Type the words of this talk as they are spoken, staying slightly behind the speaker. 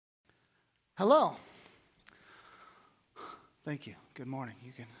Hello. Thank you. Good morning.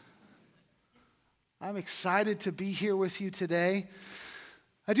 I'm excited to be here with you today.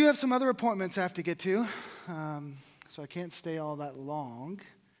 I do have some other appointments I have to get to, so I can't stay all that long.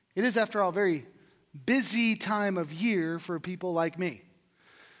 It is, after all, a very busy time of year for people like me.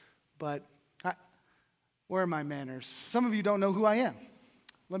 But where are my manners? Some of you don't know who I am.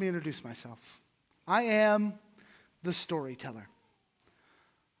 Let me introduce myself. I am the storyteller.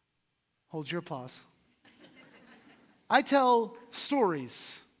 Hold your applause. I tell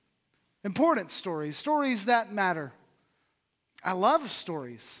stories, important stories, stories that matter. I love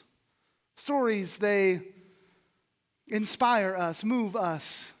stories. Stories, they inspire us, move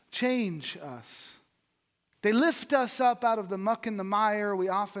us, change us. They lift us up out of the muck and the mire we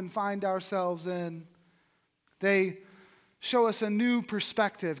often find ourselves in. They show us a new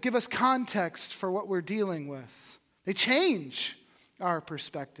perspective, give us context for what we're dealing with. They change our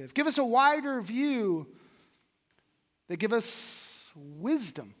perspective, give us a wider view. They give us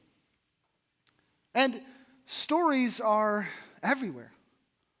wisdom. And stories are everywhere.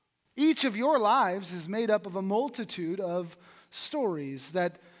 Each of your lives is made up of a multitude of stories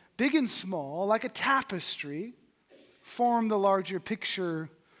that, big and small, like a tapestry, form the larger picture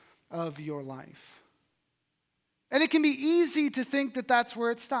of your life. And it can be easy to think that that's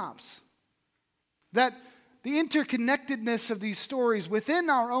where it stops. That the interconnectedness of these stories within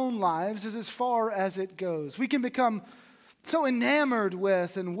our own lives is as far as it goes. We can become so enamored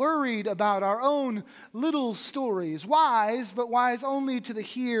with and worried about our own little stories, wise, but wise only to the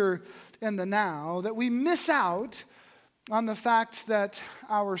here and the now, that we miss out on the fact that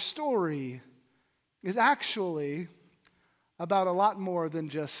our story is actually about a lot more than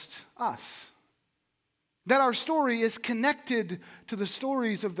just us. That our story is connected to the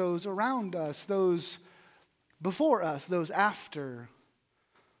stories of those around us, those before us, those after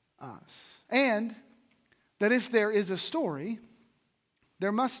us. And that if there is a story,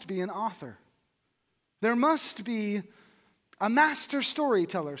 there must be an author. There must be a master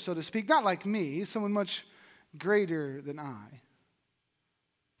storyteller, so to speak, not like me, someone much greater than I.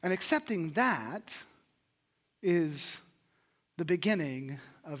 And accepting that is the beginning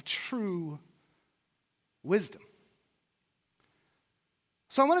of true wisdom.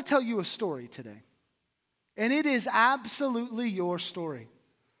 So I want to tell you a story today. And it is absolutely your story,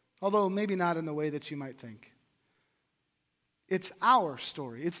 although maybe not in the way that you might think. It's our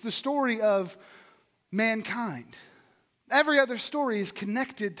story. It's the story of mankind. Every other story is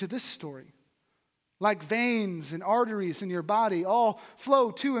connected to this story. Like veins and arteries in your body all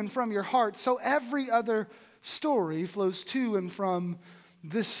flow to and from your heart, so every other story flows to and from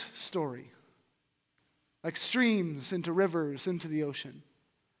this story. Like streams into rivers, into the ocean.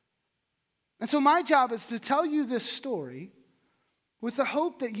 And so my job is to tell you this story with the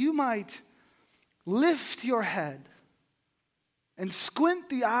hope that you might lift your head and squint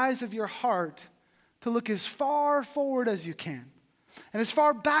the eyes of your heart to look as far forward as you can and as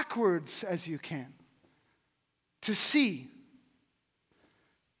far backwards as you can to see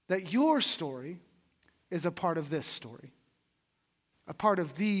that your story is a part of this story, a part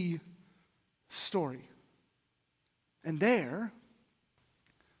of the story. And there,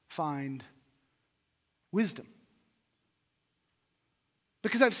 find wisdom.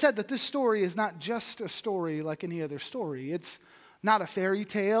 Because I've said that this story is not just a story like any other story. It's not a fairy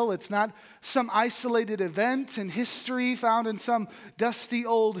tale. It's not some isolated event in history found in some dusty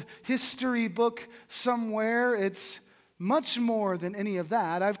old history book somewhere. It's much more than any of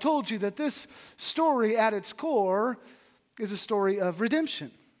that. I've told you that this story at its core is a story of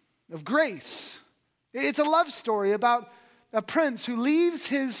redemption, of grace. It's a love story about a prince who leaves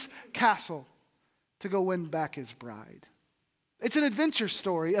his castle to go win back his bride. It's an adventure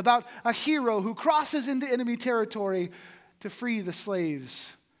story about a hero who crosses into enemy territory to free the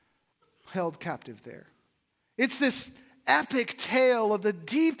slaves held captive there. It's this epic tale of the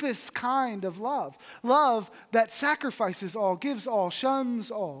deepest kind of love. Love that sacrifices all, gives all, shuns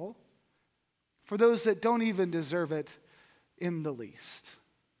all, for those that don't even deserve it in the least.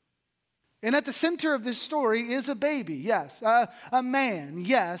 And at the center of this story is a baby, yes, a man,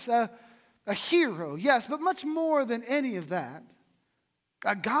 yes, a hero, yes, but much more than any of that,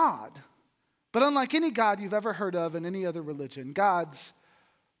 a God. But unlike any God you've ever heard of in any other religion, gods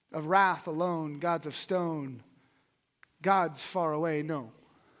of wrath alone, gods of stone, gods far away, no.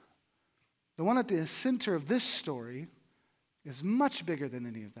 The one at the center of this story is much bigger than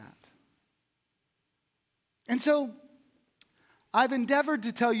any of that. And so, I've endeavored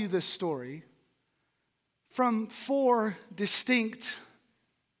to tell you this story from 4 distinct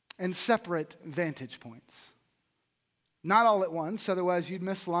and separate vantage points. Not all at once, otherwise you'd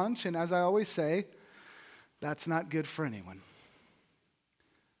miss lunch, and as I always say, that's not good for anyone.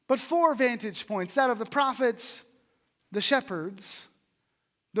 But 4 vantage points, that of the prophets, the shepherds,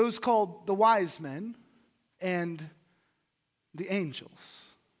 those called the wise men, and the angels.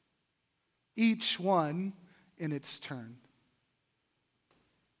 Each one in its turn.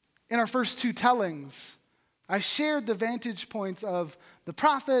 In our first 2 tellings, I shared the vantage points of the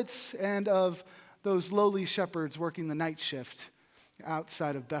prophets and of those lowly shepherds working the night shift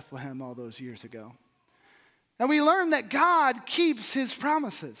outside of Bethlehem all those years ago. And we learned that God keeps his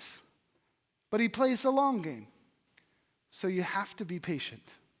promises, but he plays the long game. So you have to be patient.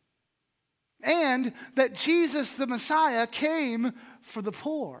 And that Jesus the Messiah came for the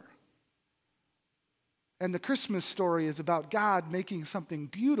poor. And the Christmas story is about God making something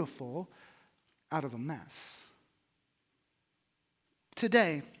beautiful out of a mess.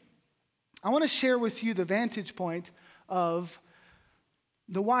 Today, I want to share with you the vantage point of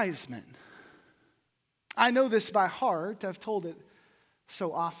the wise men. I know this by heart. I've told it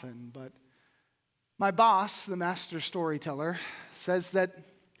so often, but my boss, the master storyteller, says that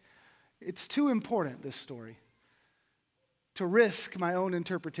it's too important, this story, to risk my own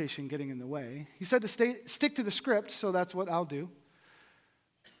interpretation getting in the way. He said to stick to the script, so that's what I'll do.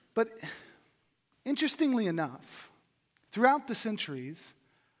 But interestingly enough, throughout the centuries,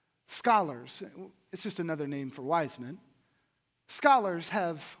 scholars, it's just another name for wise men, scholars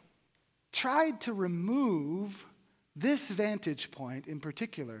have tried to remove this vantage point in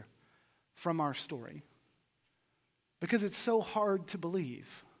particular from our story because it's so hard to believe.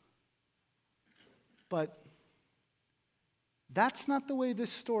 But that's not the way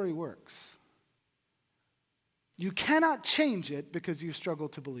this story works. You cannot change it because you struggle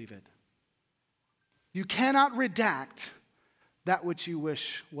to believe it. You cannot redact that which you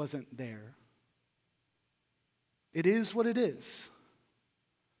wish wasn't there. It is what it is.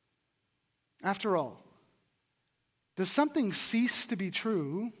 After all, does something cease to be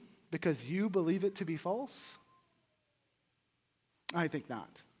true because you believe it to be false? I think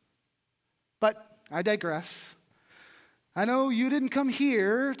not. But I digress. I know you didn't come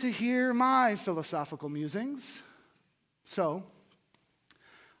here to hear my philosophical musings. So,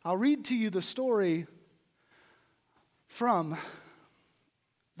 I'll read to you the story from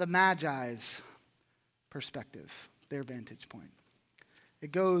the Magi's perspective, their vantage point.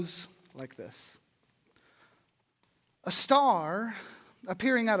 It goes like this. A star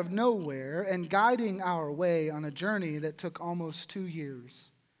appearing out of nowhere and guiding our way on a journey that took almost 2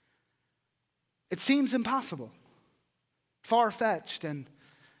 years. It seems impossible, far-fetched, and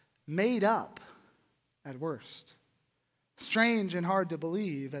made up at worst. Strange and hard to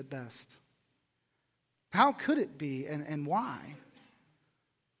believe at best. How could it be and why?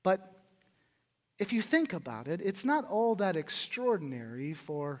 But if you think about it, it's not all that extraordinary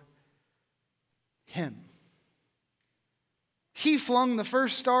for him. He flung the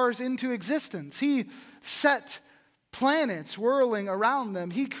first stars into existence. He set planets whirling around them.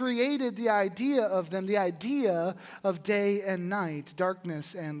 He created the idea of them, the idea of day and night,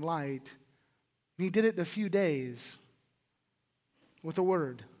 darkness and light. He did it in a few days with a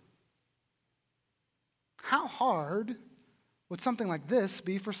word. How hard would something like this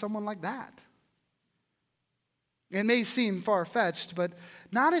be for someone like that? It may seem far-fetched, but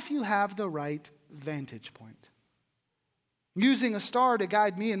not if you have the right vantage point. Using a star to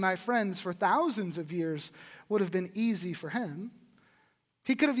guide me and my friends for thousands of years would have been easy for him.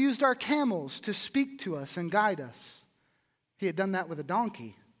 He could have used our camels to speak to us and guide us. He had done that with a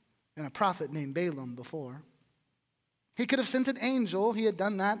donkey and a prophet named Balaam before. He could have sent an angel. He had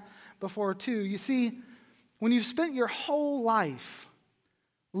done that before too. You see, when you've spent your whole life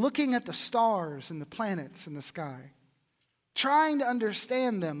looking at the stars and the planets in the sky, trying to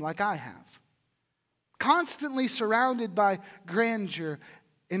understand them like I have, constantly surrounded by grandeur,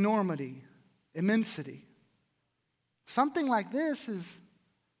 enormity, immensity, something like this is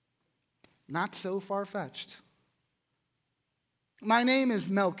not so far-fetched. My name is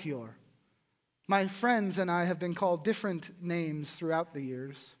Melchior. My friends and I have been called different names throughout the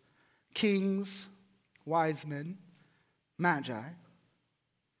years: kings, wise men, magi.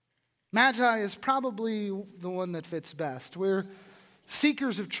 Magi is probably the one that fits best. We're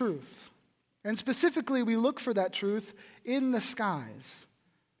seekers of truth. And specifically, we look for that truth in the skies.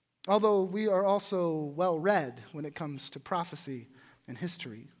 Although we are also well-read when it comes to prophecy and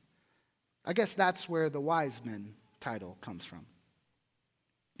history. I guess that's where the wise men title comes from.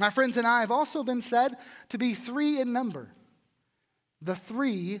 My friends and I have also been said to be 3 in number. The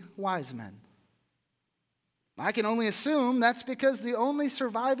 3 wise men. I can only assume that's because the only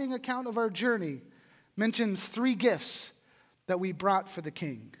surviving account of our journey mentions 3 gifts that we brought for the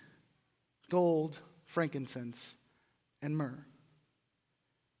king: gold, frankincense, and myrrh.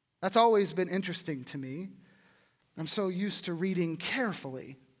 That's always been interesting to me. I'm so used to reading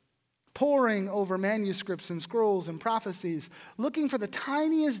carefully, poring over manuscripts and scrolls and prophecies, looking for the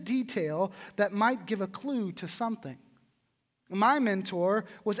tiniest detail that might give a clue to something. My mentor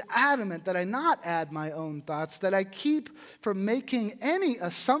was adamant that I not add my own thoughts, that I keep from making any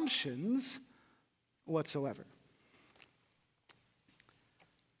assumptions whatsoever.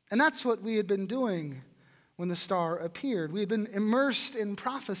 And that's what we had been doing when the star appeared. We had been immersed in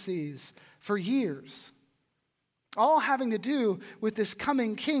prophecies for years, all having to do with this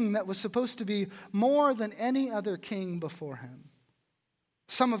coming king that was supposed to be more than any other king before him.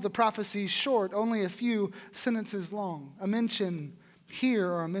 Some of the prophecies short, only a few sentences long, a mention here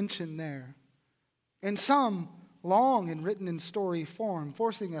or a mention there. And some long and written in story form,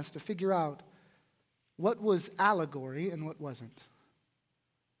 forcing us to figure out what was allegory and what wasn't.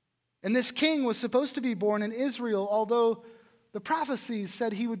 And this king was supposed to be born in Israel, although the prophecies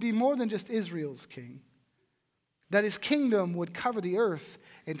said he would be more than just Israel's king, that his kingdom would cover the earth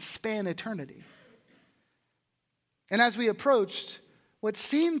and span eternity. And as we approached what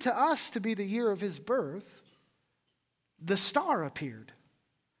seemed to us to be the year of his birth, the star appeared.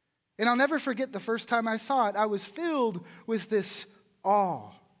 And I'll never forget the first time I saw it. I was filled with this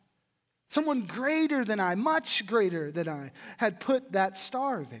awe. Someone greater than I, much greater than I, had put that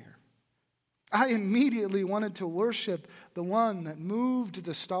star there. I immediately wanted to worship the one that moved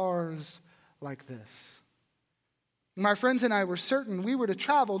the stars like this. My friends and I were certain we were to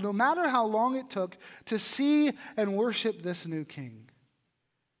travel, no matter how long it took, to see and worship this new king.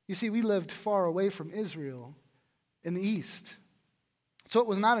 You see, we lived far away from Israel in the east, so it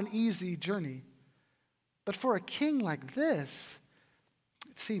was not an easy journey. But for a king like this,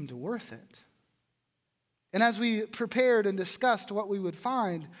 it seemed worth it. And as we prepared and discussed what we would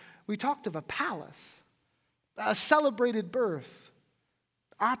find, we talked of a palace, a celebrated birth,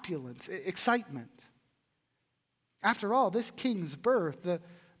 opulence, excitement. After all, this king's birth, the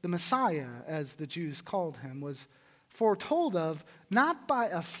Messiah, as the Jews called him, was foretold of not by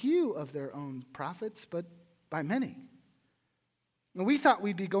a few of their own prophets, but by many. And we thought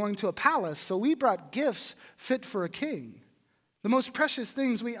we'd be going to a palace, so we brought gifts fit for a king. The most precious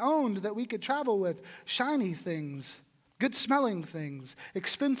things we owned that we could travel with, shiny things, good-smelling things,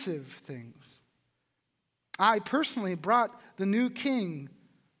 expensive things. I personally brought the new king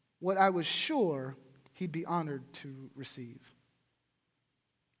what I was sure he'd be honored to receive.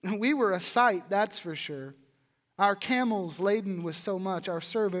 We were a sight, that's for sure. Our camels laden with so much, our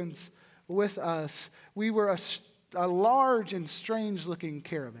servants with us. We were a large and strange-looking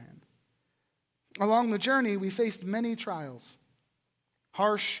caravan. Along the journey, we faced many trials.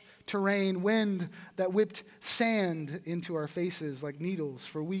 Harsh terrain, wind that whipped sand into our faces like needles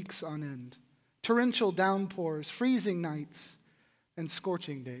for weeks on end. Torrential downpours, freezing nights, and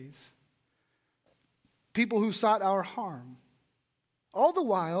scorching days. People who sought our harm. All the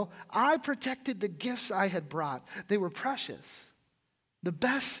while, I protected the gifts I had brought. They were precious, the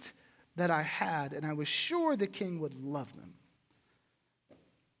best that I had, and I was sure the king would love them.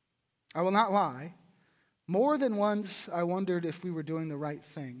 I will not lie. More than once, I wondered if we were doing the right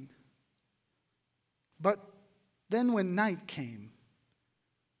thing. But then when night came,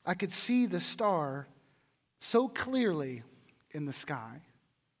 I could see the star so clearly in the sky,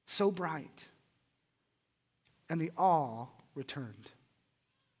 so bright, and the awe returned.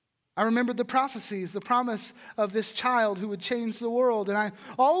 I remembered the prophecies, the promise of this child who would change the world, and I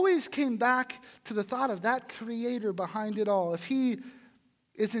always came back to the thought of that creator behind it all. If he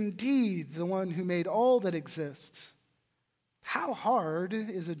is indeed the one who made all that exists, how hard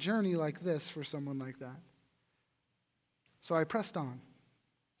is a journey like this for someone like that? So I pressed on.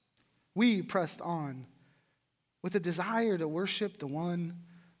 We pressed on with a desire to worship the one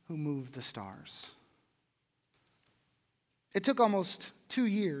who moved the stars. It took almost 2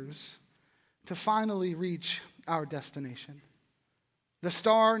 years to finally reach our destination. The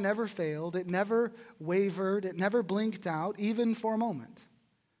star never failed. It never wavered. It never blinked out, even for a moment.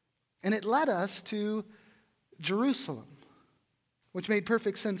 And it led us to Jerusalem, which made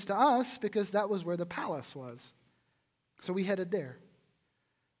perfect sense to us because that was where the palace was. So we headed there.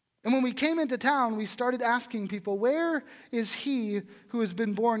 And when we came into town, we started asking people, where is he who has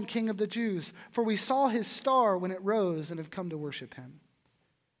been born King of the Jews? For we saw his star when it rose and have come to worship him.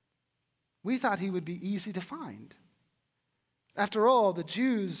 We thought he would be easy to find. After all, the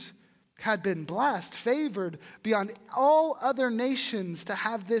Jews had been blessed, favored beyond all other nations to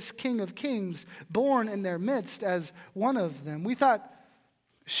have this King of Kings born in their midst as one of them. We thought,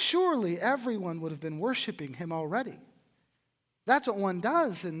 surely everyone would have been worshiping him already. That's what one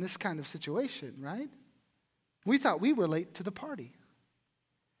does in this kind of situation, right? We thought we were late to the party.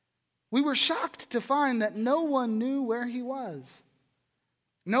 We were shocked to find that no one knew where he was.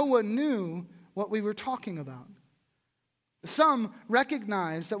 No one knew what we were talking about. Some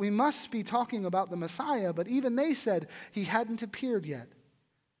recognized that we must be talking about the Messiah, but even they said he hadn't appeared yet.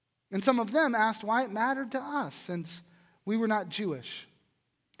 And some of them asked why it mattered to us, since we were not Jewish,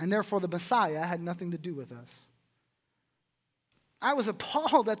 and therefore the Messiah had nothing to do with us. I was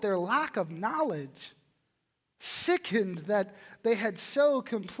appalled at their lack of knowledge, sickened that they had so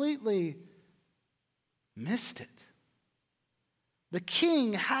completely missed it. The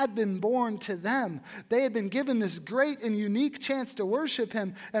king had been born to them. They had been given this great and unique chance to worship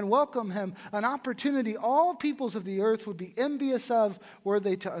him and welcome him, an opportunity all peoples of the earth would be envious of were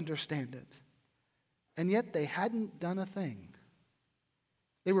they to understand it. And yet they hadn't done a thing.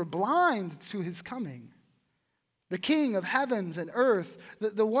 They were blind to his coming. The king of heavens and earth,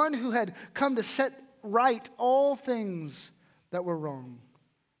 the one who had come to set right all things that were wrong.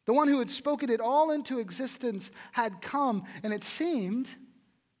 The one who had spoken it all into existence had come, and it seemed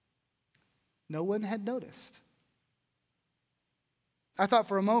no one had noticed. I thought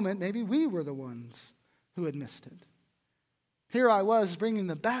for a moment maybe we were the ones who had missed it. Here I was bringing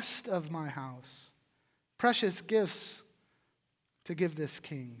the best of my house, precious gifts to give this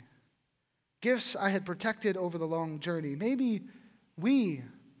king. Gifts I had protected over the long journey. Maybe we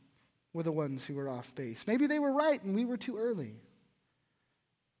were the ones who were off base. Maybe they were right and we were too early.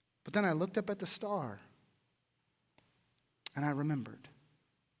 But then I looked up at the star and I remembered.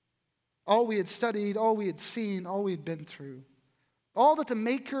 All we had studied, all we had seen, all we had been through. All that the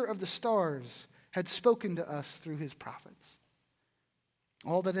maker of the stars had spoken to us through his prophets.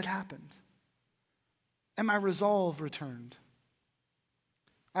 All that had happened. And my resolve returned.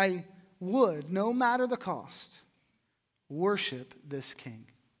 I would, no matter the cost, worship this king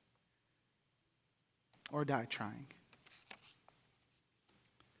or die trying.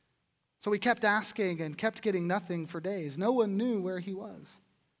 So we kept asking and kept getting nothing for days. No one knew where he was.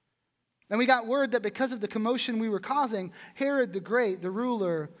 And we got word that because of the commotion we were causing, Herod the Great, the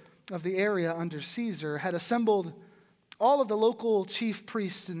ruler of the area under Caesar, had assembled all of the local chief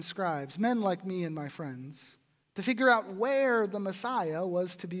priests and scribes, men like me and my friends, to figure out where the Messiah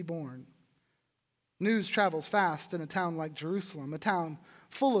was to be born. News travels fast in a town like Jerusalem, a town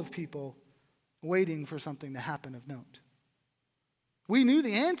full of people waiting for something to happen of note. We knew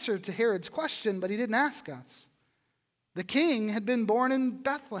the answer to Herod's question, but he didn't ask us. The king had been born in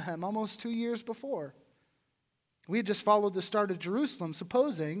Bethlehem almost 2 years before. We had just followed the star to Jerusalem,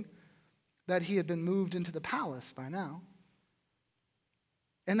 supposing that he had been moved into the palace by now.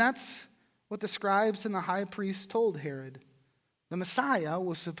 And that's what the scribes and the high priest told Herod. The Messiah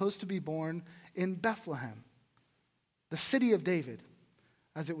was supposed to be born in Bethlehem, the city of David,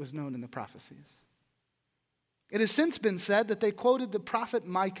 as it was known in the prophecies. It has since been said that they quoted the prophet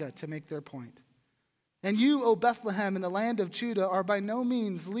Micah to make their point. And you, O Bethlehem, in the land of Judah, are by no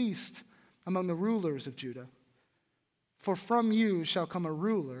means least among the rulers of Judah. For from you shall come a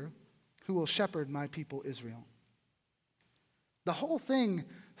ruler who will shepherd my people Israel. The whole thing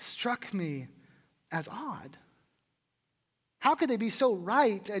struck me as odd. How could they be so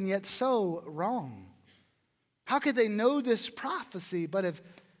right and yet so wrong? How could they know this prophecy but have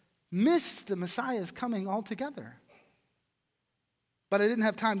missed the Messiah's coming altogether? But I didn't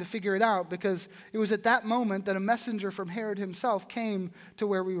have time to figure it out because it was at that moment that a messenger from Herod himself came to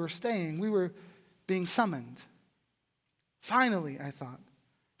where we were staying. We were being summoned. Finally, I thought,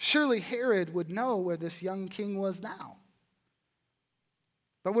 surely Herod would know where this young king was now.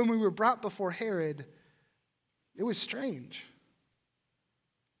 But when we were brought before Herod, it was strange.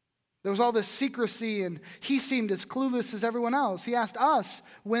 There was all this secrecy, and he seemed as clueless as everyone else. He asked us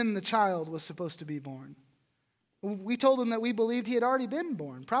when the child was supposed to be born. We told him that we believed he had already been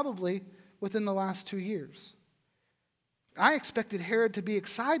born, probably within the last 2 years. I expected Herod to be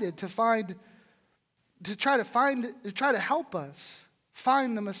excited to try to help us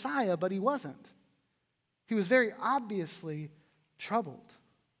find the Messiah, but he wasn't. He was very obviously troubled.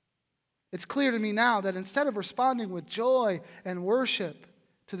 It's clear to me now that instead of responding with joy and worship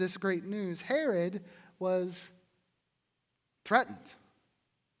to this great news, Herod was threatened.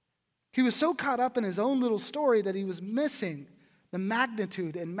 He was so caught up in his own little story that he was missing the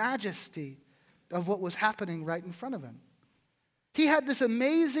magnitude and majesty of what was happening right in front of him. He had this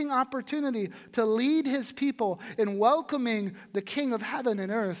amazing opportunity to lead his people in welcoming the King of heaven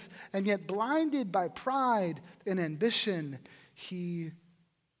and earth, and yet blinded by pride and ambition, he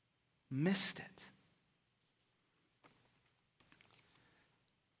missed it.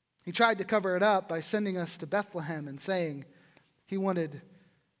 He tried to cover it up by sending us to Bethlehem and saying he wanted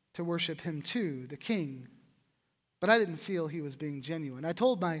to worship him too, the king. But I didn't feel he was being genuine. I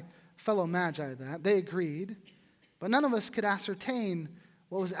told my fellow magi that. They agreed. But none of us could ascertain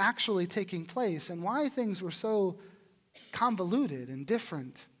what was actually taking place and why things were so convoluted and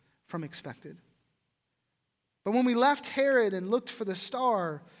different from expected. But when we left Herod and looked for the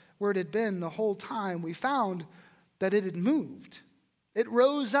star where it had been the whole time, we found that it had moved. It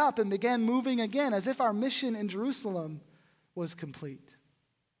rose up and began moving again, as if our mission in Jerusalem was complete.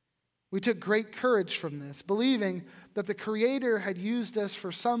 We took great courage from this, believing that the Creator had used us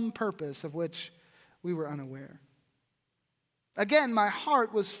for some purpose of which we were unaware. Again, my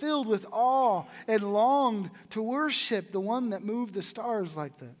heart was filled with awe and longed to worship the one that moved the stars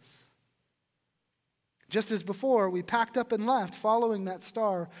like this. Just as before, we packed up and left, following that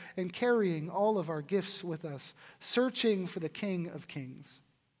star and carrying all of our gifts with us, searching for the King of Kings.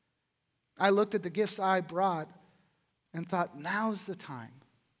 I looked at the gifts I brought and thought, now's the time.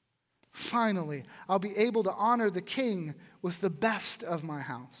 Finally, I'll be able to honor the King with the best of my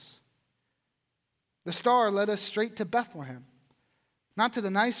house. The star led us straight to Bethlehem. Not to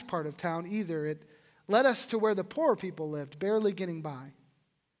the nice part of town either. It led us to where the poor people lived, barely getting by.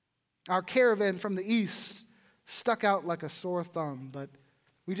 Our caravan from the east stuck out like a sore thumb, but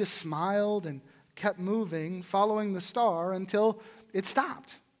we just smiled and kept moving, following the star until it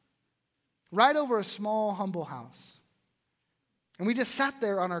stopped. Right over a small, humble house. And we just sat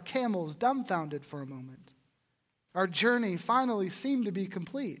there on our camels, dumbfounded for a moment. Our journey finally seemed to be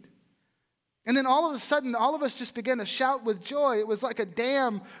complete. And then all of a sudden, all of us just began to shout with joy. It was like a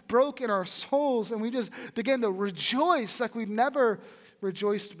dam broke in our souls, and we just began to rejoice like we'd never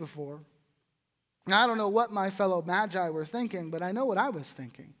rejoiced before. Now, I don't know what my fellow magi were thinking, but I know what I was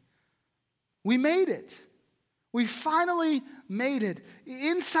thinking. We made it. We finally made it.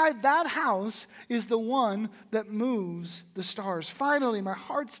 Inside that house is the one that moves the stars. Finally, my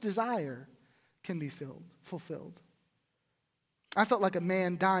heart's desire can be fulfilled. I felt like a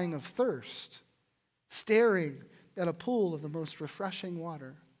man dying of thirst, staring at a pool of the most refreshing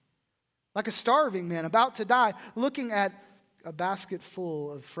water. Like a starving man about to die, looking at a basket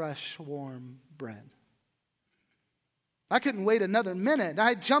full of fresh, warm bread. I couldn't wait another minute.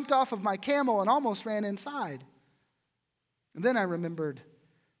 I jumped off of my camel and almost ran inside. And then I remembered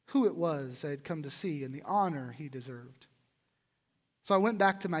who it was I had come to see and the honor he deserved. So I went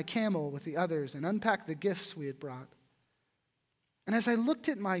back to my camel with the others and unpacked the gifts we had brought. And as I looked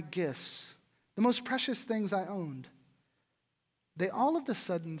at my gifts, the most precious things I owned, they all of a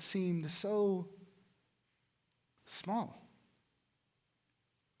sudden seemed so small.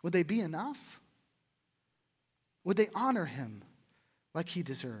 Would they be enough? Would they honor him like he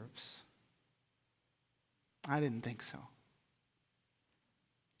deserves? I didn't think so.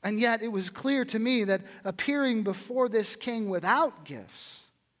 And yet it was clear to me that appearing before this king without gifts,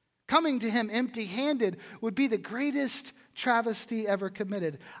 coming to him empty-handed, would be the greatest travesty ever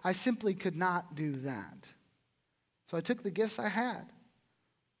committed. I simply could not do that. So I took the gifts I had.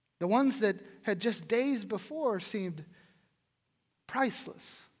 The ones that had just days before seemed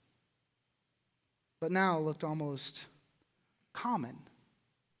priceless, but now looked almost common,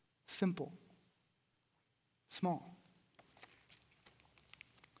 simple, small.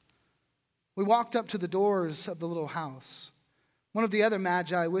 We walked up to the doors of the little house. One of the other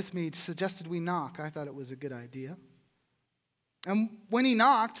magi with me suggested we knock. I thought it was a good idea. And when he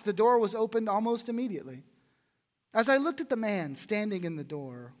knocked, the door was opened almost immediately. As I looked at the man standing in the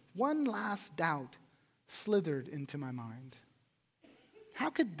door, one last doubt slithered into my mind. How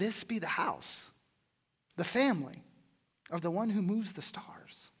could this be the house, the family of the one who moves the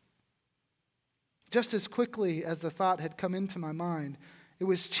stars? Just as quickly as the thought had come into my mind, it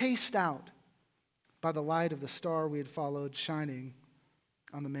was chased out by the light of the star we had followed shining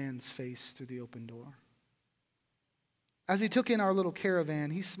on the man's face through the open door. As he took in our little caravan,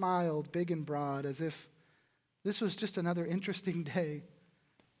 he smiled big and broad as if this was just another interesting day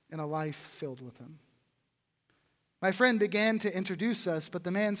in a life filled with him. My friend began to introduce us, but the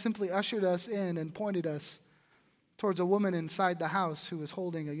man simply ushered us in and pointed us towards a woman inside the house who was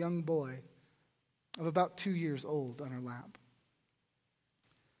holding a young boy of about 2 years old on her lap.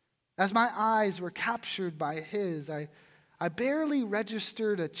 As my eyes were captured by his, I barely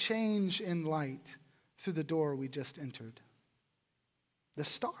registered a change in light through the door we just entered. The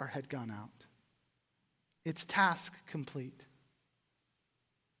star had gone out, its task complete.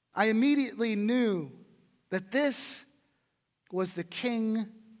 I immediately knew that this was the king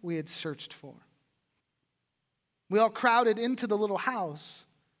we had searched for. We all crowded into the little house.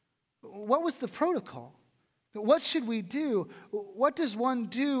 What was the protocol? What should we do? What does one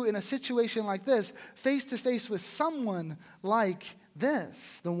do in a situation like this, face to face with someone like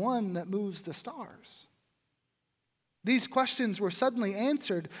this, the one that moves the stars? These questions were suddenly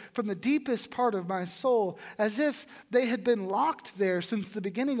answered from the deepest part of my soul, as if they had been locked there since the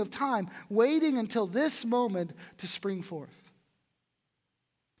beginning of time, waiting until this moment to spring forth.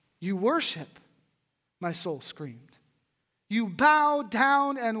 You worship, my soul screamed. You bow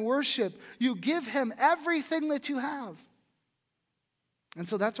down and worship. You give him everything that you have. And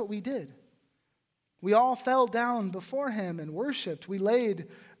so that's what we did. We all fell down before him and worshiped. We laid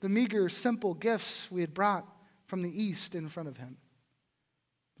the meager, simple gifts we had brought from the east in front of him.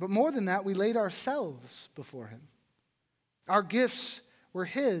 But more than that, we laid ourselves before him. Our gifts were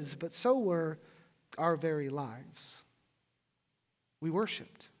his, but so were our very lives. We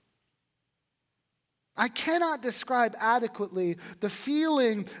worshiped. I cannot describe adequately the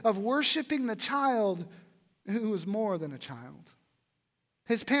feeling of worshiping the child who was more than a child.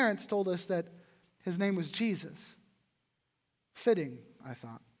 His parents told us that his name was Jesus. Fitting, I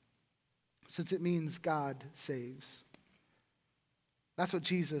thought, since it means God saves. That's what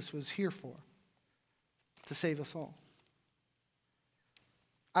Jesus was here for, to save us all.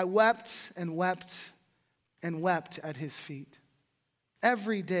 I wept and wept and wept at his feet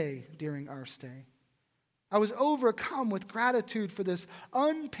every day during our stay. I was overcome with gratitude for this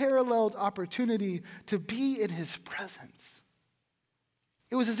unparalleled opportunity to be in his presence.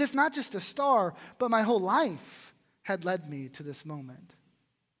 It was as if not just a star, but my whole life had led me to this moment.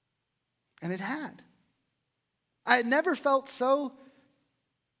 And it had. I had never felt so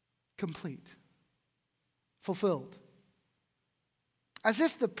complete, fulfilled. As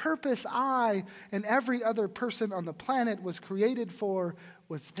if the purpose I and every other person on the planet was created for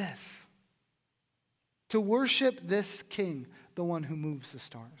was this: to worship this King, the one who moves the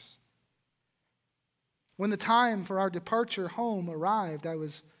stars. When the time for our departure home arrived, I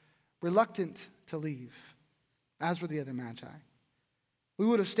was reluctant to leave, as were the other magi. We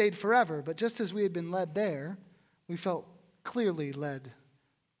would have stayed forever, but just as we had been led there, we felt clearly led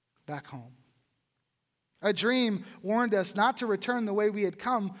back home. A dream warned us not to return the way we had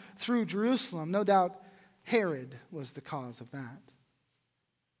come through Jerusalem. No doubt Herod was the cause of that.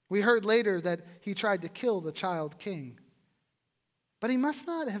 We heard later that he tried to kill the child king. But he must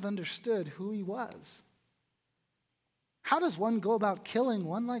not have understood who he was. How does one go about killing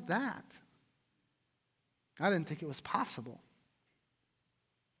one like that? I didn't think it was possible.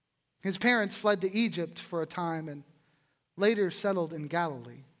 His parents fled to Egypt for a time and later settled in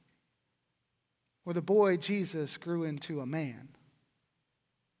Galilee, where the boy Jesus grew into a man,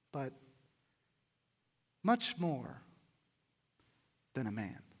 but much more than a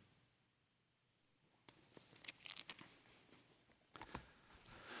man.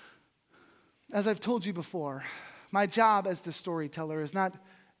 As I've told you before, my job as the storyteller is not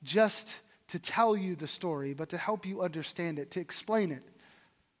just to tell you the story, but to help you understand it, to explain it,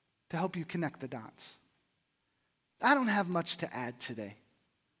 to help you connect the dots. I don't have much to add today.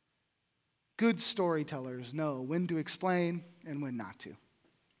 Good storytellers know when to explain and when not to.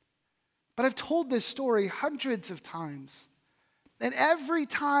 But I've told this story hundreds of times. And every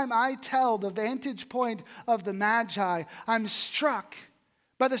time I tell the vantage point of the Magi, I'm struck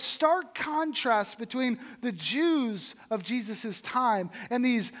by the stark contrast between the Jews of Jesus' time and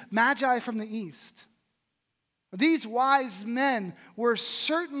these Magi from the East. These wise men were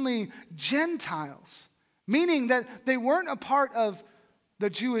certainly Gentiles, meaning that they weren't a part of the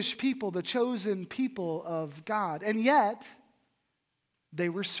Jewish people, the chosen people of God. And yet, they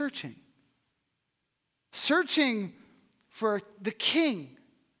were searching for the king,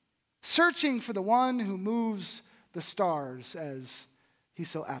 searching for the one who moves the stars, as he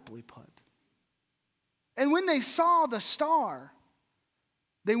so aptly put. And when they saw the star,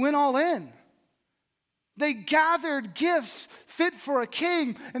 they went all in. They gathered gifts fit for a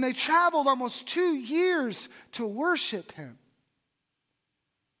king, and they traveled almost 2 years to worship him.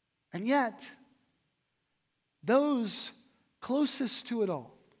 And yet, those closest to it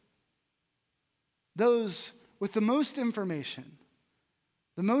all, those with the most information,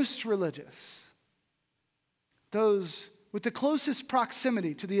 the most religious, those with the closest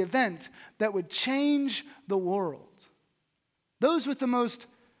proximity to the event that would change the world, those with the most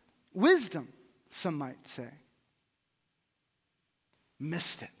wisdom, some might say,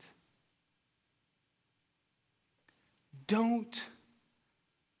 missed it. Don't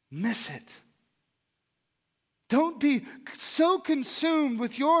miss it. Don't be so consumed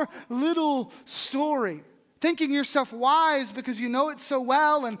with your little story, thinking yourself wise because you know it so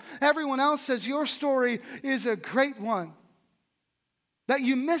well and everyone else says your story is a great one, that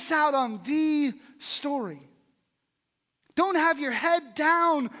you miss out on the story, Don't have your head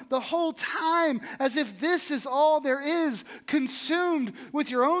down the whole time as if this is all there is, consumed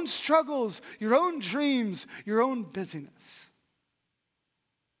with your own struggles, your own dreams, your own busyness.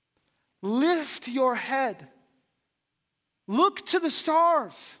 Lift your head. Look to the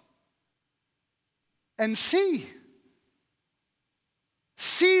stars and see.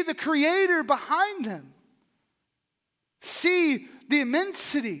 See the Creator behind them. See the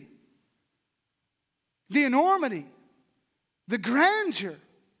immensity, the enormity, the grandeur.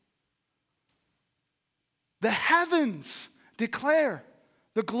 The heavens declare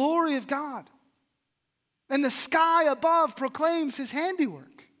the glory of God, and the sky above proclaims His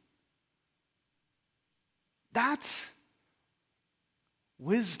handiwork. That's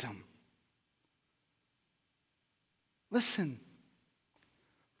wisdom. Listen,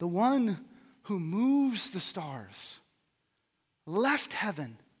 the one who moves the stars left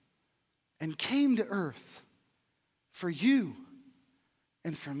heaven and came to earth for you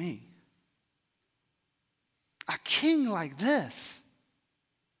and for me. A king like this,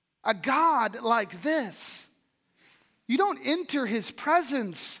 a God like this, you don't enter His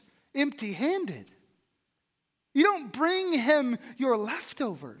presence empty-handed. You don't bring Him your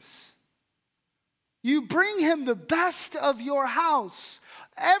leftovers. You bring Him the best of your house.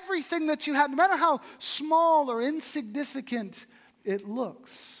 Everything that you have, no matter how small or insignificant it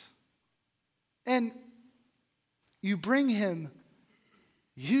looks. And you bring Him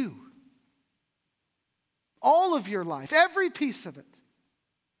you. All of your life, every piece of it.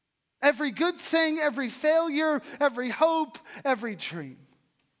 Every good thing, every failure, every hope, every dream.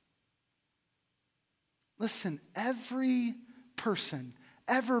 Listen, every person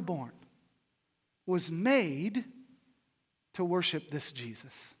ever born was made to worship this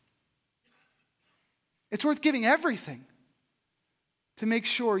Jesus. It's worth giving everything to make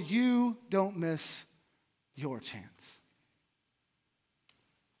sure you don't miss your chance.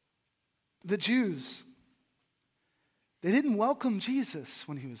 The Jews, they didn't welcome Jesus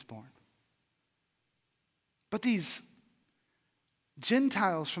when He was born. But these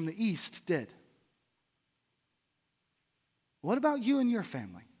Gentiles from the East did. What about you and your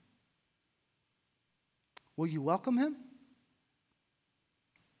family? Will you welcome Him?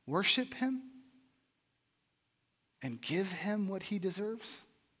 Worship Him? And give Him what He deserves?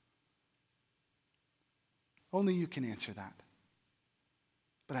 Only you can answer that.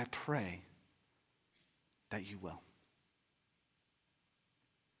 But I pray that you will.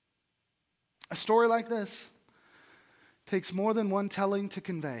 A story like this takes more than one telling to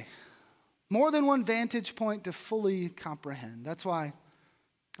convey, more than one vantage point to fully comprehend. That's why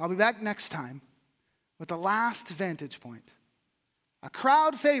I'll be back next time with the last vantage point, a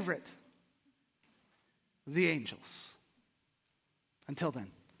crowd favorite, the angels. Until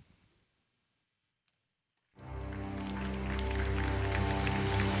then.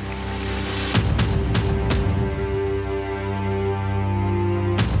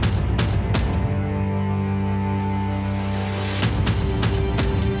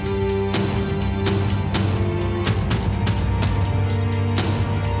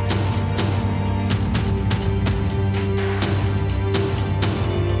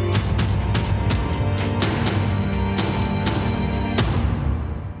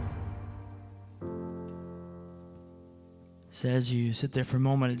 So as you sit there for a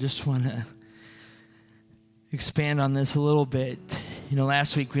moment, I just want to expand on this a little bit. You know,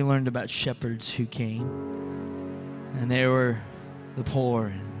 last week we learned about shepherds who came, and they were the poor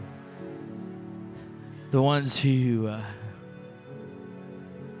and the ones who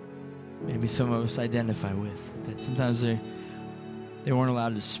maybe some of us identify with, that sometimes they weren't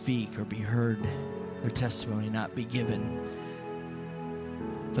allowed to speak or be heard, their testimony not be given.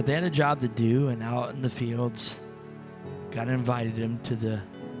 But they had a job to do, and out in the fields, God invited him to the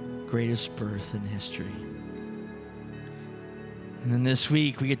greatest birth in history. And then this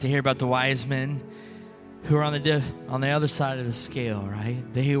week, we get to hear about the wise men who are on the other side of the scale, right?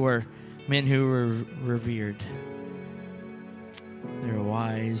 They were men who were revered. They were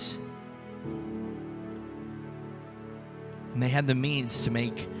wise. And they had the means to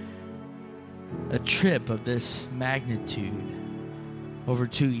make a trip of this magnitude over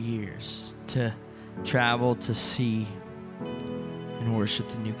 2 years to travel to see and worship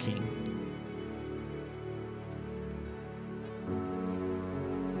the new King.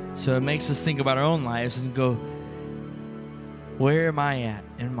 So it makes us think about our own lives and go, where am I at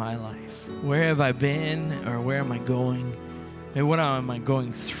in my life? Where have I been, or where am I going? And what am I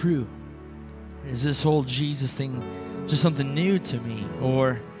going through? Is this whole Jesus thing just something new to me?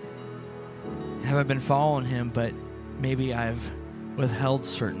 Or have I been following Him, but maybe I've withheld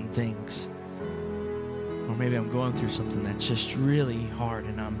certain things? Or maybe I'm going through something that's just really hard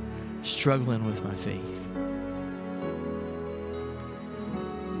and I'm struggling with my faith.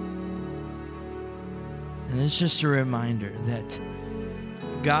 And it's just a reminder that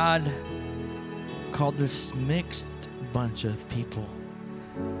God called this mixed bunch of people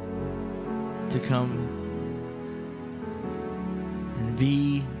to come and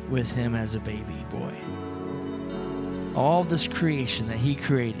be with him as a baby boy. All this creation that he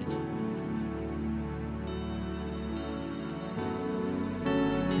created.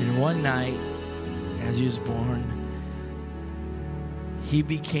 And one night, as he was born, he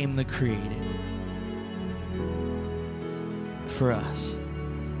became the created for us,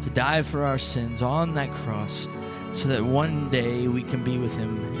 to die for our sins on that cross, so that one day we can be with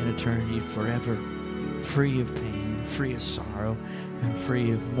him in eternity forever, free of pain and free of sorrow and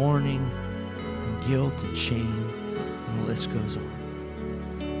free of mourning and guilt and shame, and the list goes on.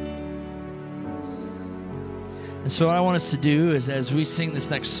 And so what I want us to do is, as we sing this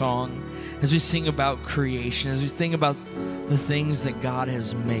next song, as we sing about creation, as we think about the things that God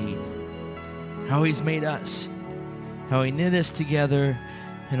has made, how he's made us, how he knit us together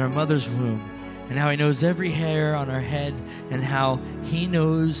in our mother's womb, and how he knows every hair on our head, and how he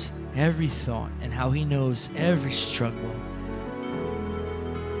knows every thought, and how he knows every struggle,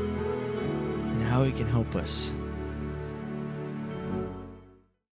 and how he can help us